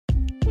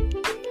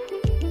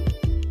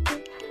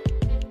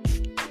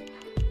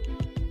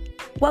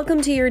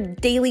Welcome to your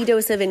daily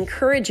dose of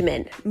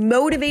encouragement,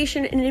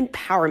 motivation, and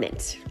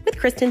empowerment with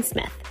Kristen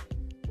Smith.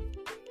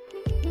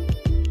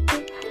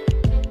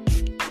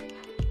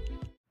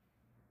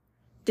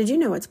 Did you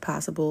know it's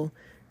possible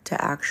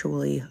to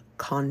actually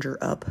conjure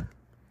up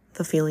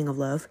the feeling of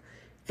love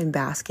and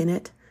bask in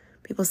it?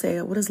 People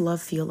say, what does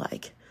love feel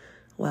like?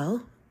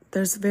 Well,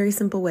 there's a very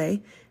simple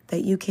way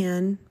that you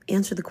can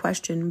answer the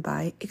question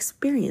by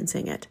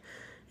experiencing it.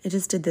 I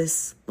just did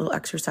this little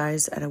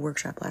exercise at a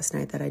workshop last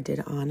night that I did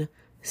on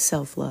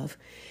self-love.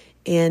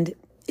 And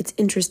it's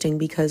interesting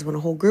because when a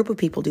whole group of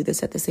people do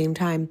this at the same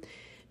time,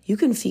 you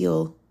can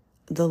feel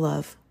the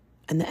love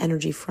and the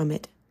energy from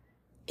it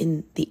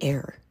in the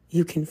air.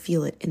 You can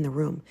feel it in the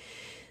room.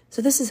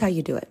 So this is how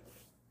you do it.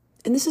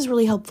 And this is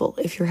really helpful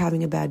if you're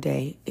having a bad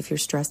day, if you're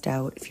stressed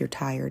out, if you're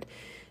tired,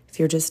 if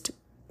you just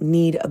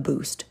need a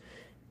boost.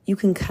 You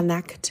can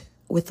connect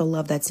with the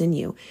love that's in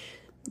you.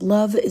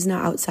 Love is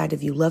not outside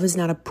of you. Love is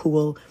not a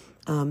pool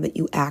that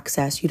you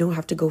access. You don't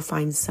have to go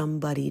find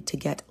somebody to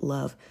get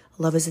love.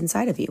 Love is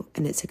inside of you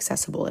and it's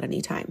accessible at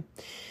any time.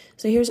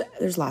 So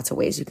there's lots of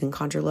ways you can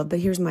conjure love, but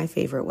here's my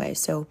favorite way.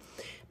 So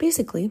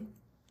basically,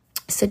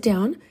 sit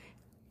down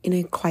in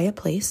a quiet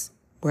place,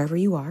 wherever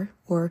you are,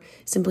 or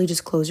simply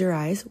just close your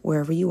eyes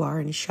wherever you are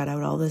and shut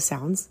out all the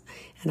sounds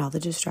and all the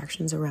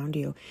distractions around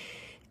you.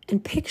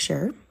 And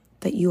picture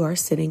that you are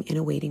sitting in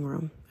a waiting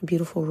room, a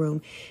beautiful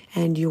room,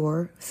 and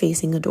you're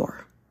facing a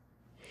door.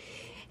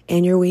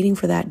 And you're waiting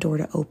for that door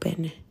to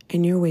open,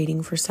 and you're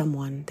waiting for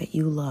someone that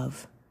you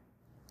love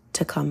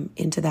to come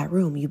into that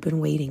room. You've been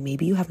waiting.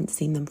 Maybe you haven't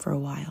seen them for a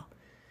while.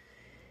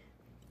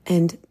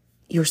 And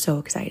you're so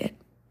excited.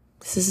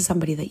 This is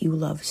somebody that you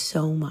love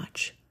so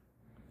much.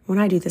 When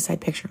I do this, I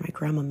picture my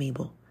grandma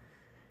Mabel.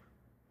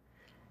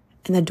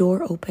 And the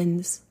door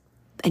opens,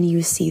 and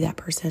you see that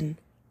person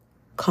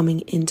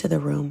coming into the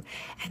room,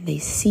 and they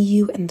see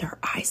you, and their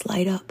eyes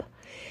light up,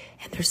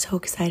 and they're so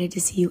excited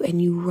to see you,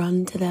 and you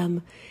run to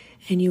them,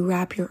 and you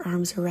wrap your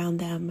arms around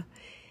them,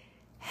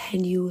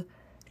 and you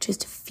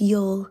just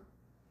feel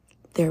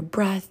their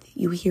breath,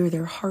 you hear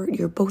their heart,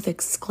 you're both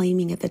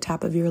exclaiming at the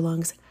top of your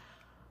lungs,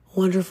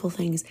 wonderful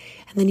things.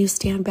 And then you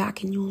stand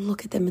back and you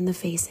look at them in the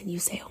face and you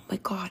say, oh my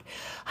God,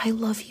 I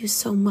love you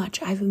so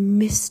much. I've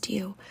missed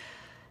you.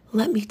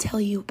 Let me tell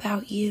you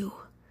about you.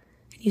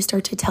 And you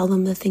start to tell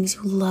them the things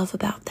you love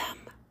about them.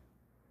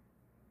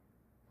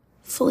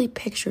 Fully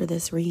picture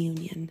this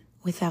reunion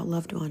with that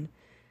loved one.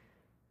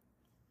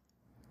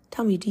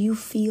 Tell me, do you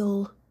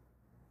feel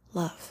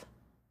love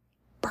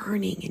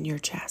burning in your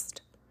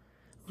chest,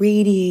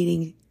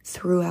 radiating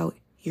throughout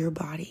your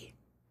body?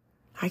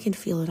 I can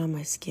feel it on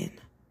my skin.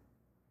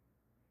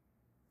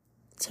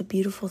 It's a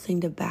beautiful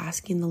thing to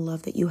bask in the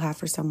love that you have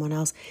for someone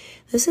else.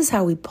 This is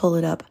how we pull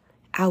it up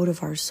out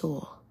of our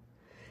soul,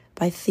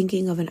 by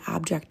thinking of an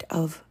object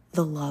of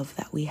the love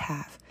that we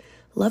have.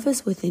 Love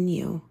is within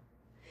you.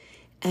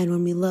 And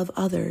when we love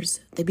others,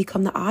 they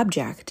become the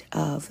object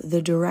of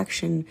the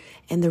direction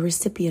and the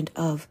recipient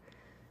of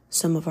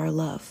some of our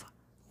love.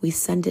 We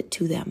send it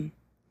to them.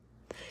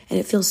 And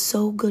it feels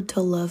so good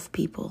to love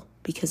people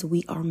because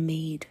we are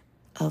made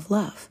of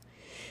love.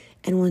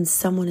 And when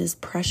someone is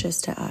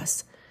precious to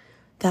us,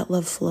 that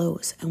love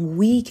flows and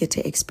we get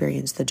to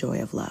experience the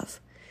joy of love.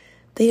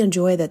 They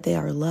enjoy that they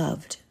are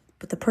loved,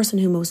 but the person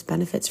who most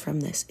benefits from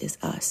this is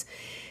us.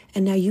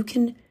 And now you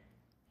can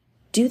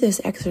do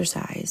this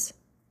exercise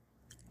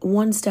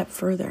one step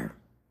further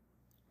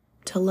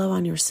to love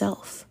on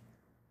yourself.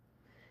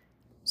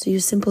 So you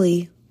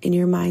simply, in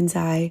your mind's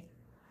eye,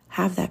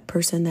 have that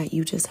person that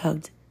you just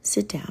hugged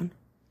sit down.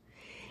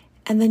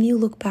 And then you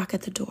look back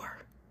at the door.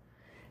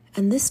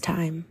 And this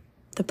time,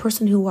 the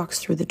person who walks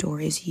through the door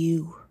is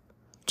you,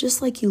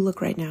 just like you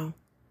look right now.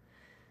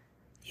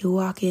 You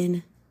walk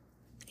in,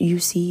 you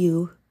see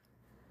you,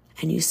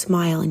 and you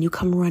smile, and you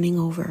come running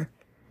over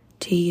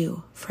to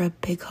you for a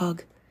big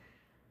hug.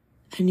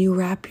 And you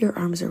wrap your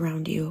arms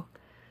around you.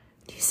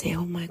 You say,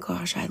 oh my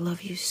gosh, I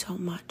love you so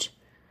much.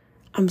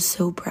 I'm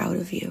so proud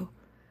of you.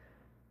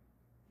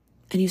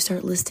 And you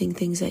start listing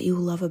things that you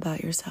love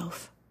about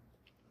yourself.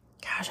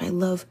 Gosh, I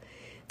love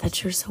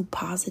that you're so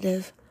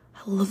positive.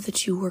 I love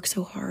that you work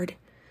so hard.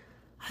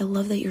 I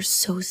love that you're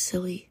so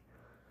silly.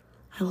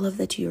 I love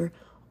that you're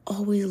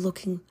always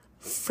looking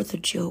for the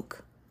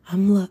joke. I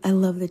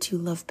love that you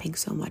love pink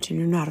so much and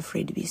you're not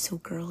afraid to be so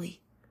girly.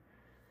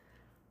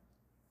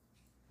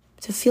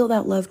 To feel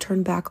that love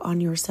turn back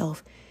on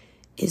yourself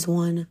is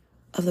one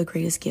of the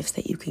greatest gifts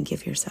that you can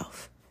give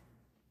yourself.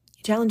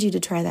 I challenge you to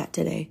try that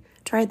today.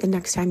 Try it the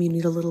next time you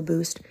need a little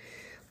boost.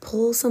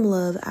 Pull some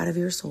love out of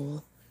your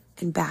soul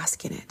and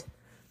bask in it.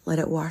 Let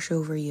it wash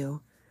over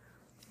you.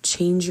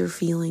 Change your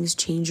feelings,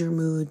 change your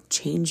mood,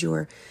 change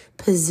your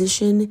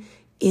position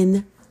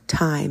in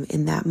time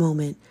in that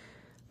moment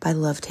by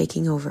love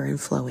taking over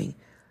and flowing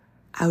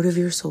out of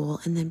your soul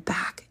and then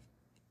back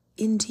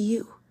into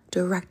you,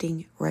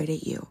 directing right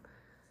at you.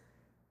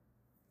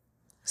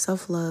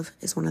 Self-love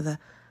is one of the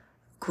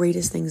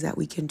greatest things that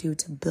we can do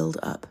to build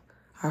up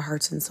our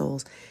hearts and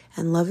souls.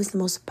 And love is the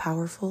most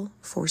powerful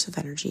force of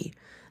energy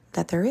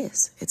that there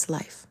is. It's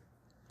life.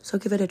 So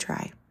give it a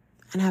try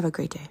and have a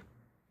great day.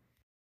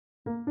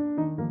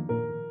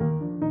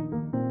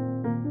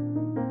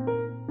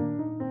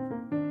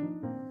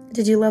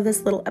 Did you love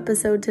this little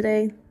episode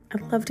today?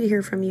 I'd love to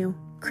hear from you.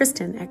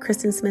 Kristen at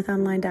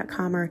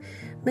KristenSmithOnline.com or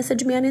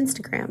message me on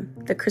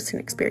Instagram, The Kristen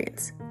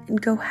Experience,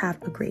 and go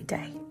have a great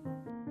day.